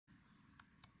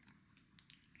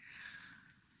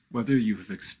Whether you have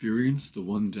experienced the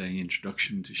one-day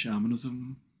introduction to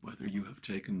shamanism, whether you have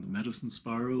taken the medicine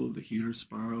spiral, the healer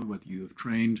spiral, whether you have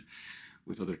trained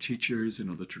with other teachers in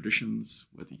other traditions,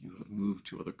 whether you have moved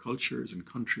to other cultures and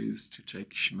countries to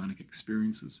take shamanic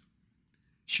experiences,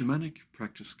 shamanic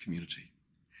practice community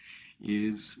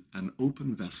is an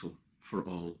open vessel for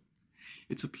all.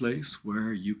 It's a place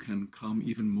where you can come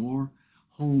even more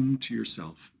home to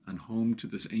yourself and home to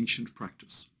this ancient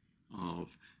practice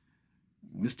of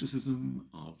mysticism,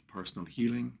 of personal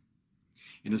healing,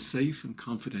 in a safe and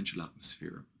confidential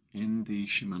atmosphere in the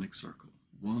shamanic circle,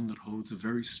 one that holds a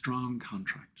very strong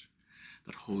contract,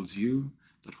 that holds you,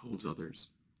 that holds others.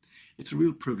 It's a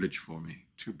real privilege for me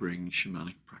to bring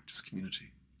shamanic practice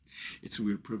community. It's a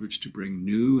real privilege to bring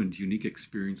new and unique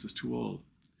experiences to all.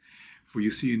 For you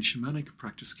see, in shamanic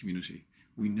practice community,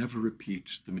 we never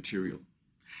repeat the material.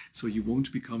 So you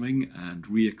won't be coming and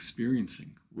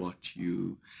re-experiencing what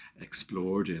you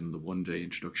explored in the one-day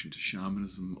introduction to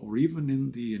shamanism, or even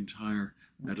in the entire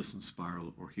medicine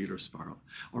spiral or healer spiral,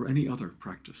 or any other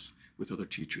practice with other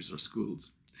teachers or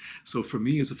schools. So for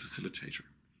me as a facilitator,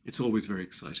 it's always very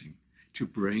exciting to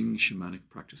bring shamanic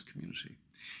practice community.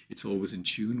 It's always in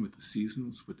tune with the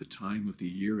seasons, with the time of the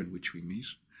year in which we meet.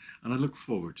 And I look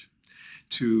forward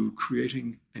to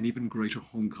creating an even greater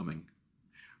homecoming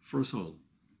for us all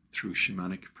through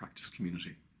shamanic practice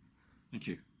community. Thank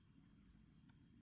you.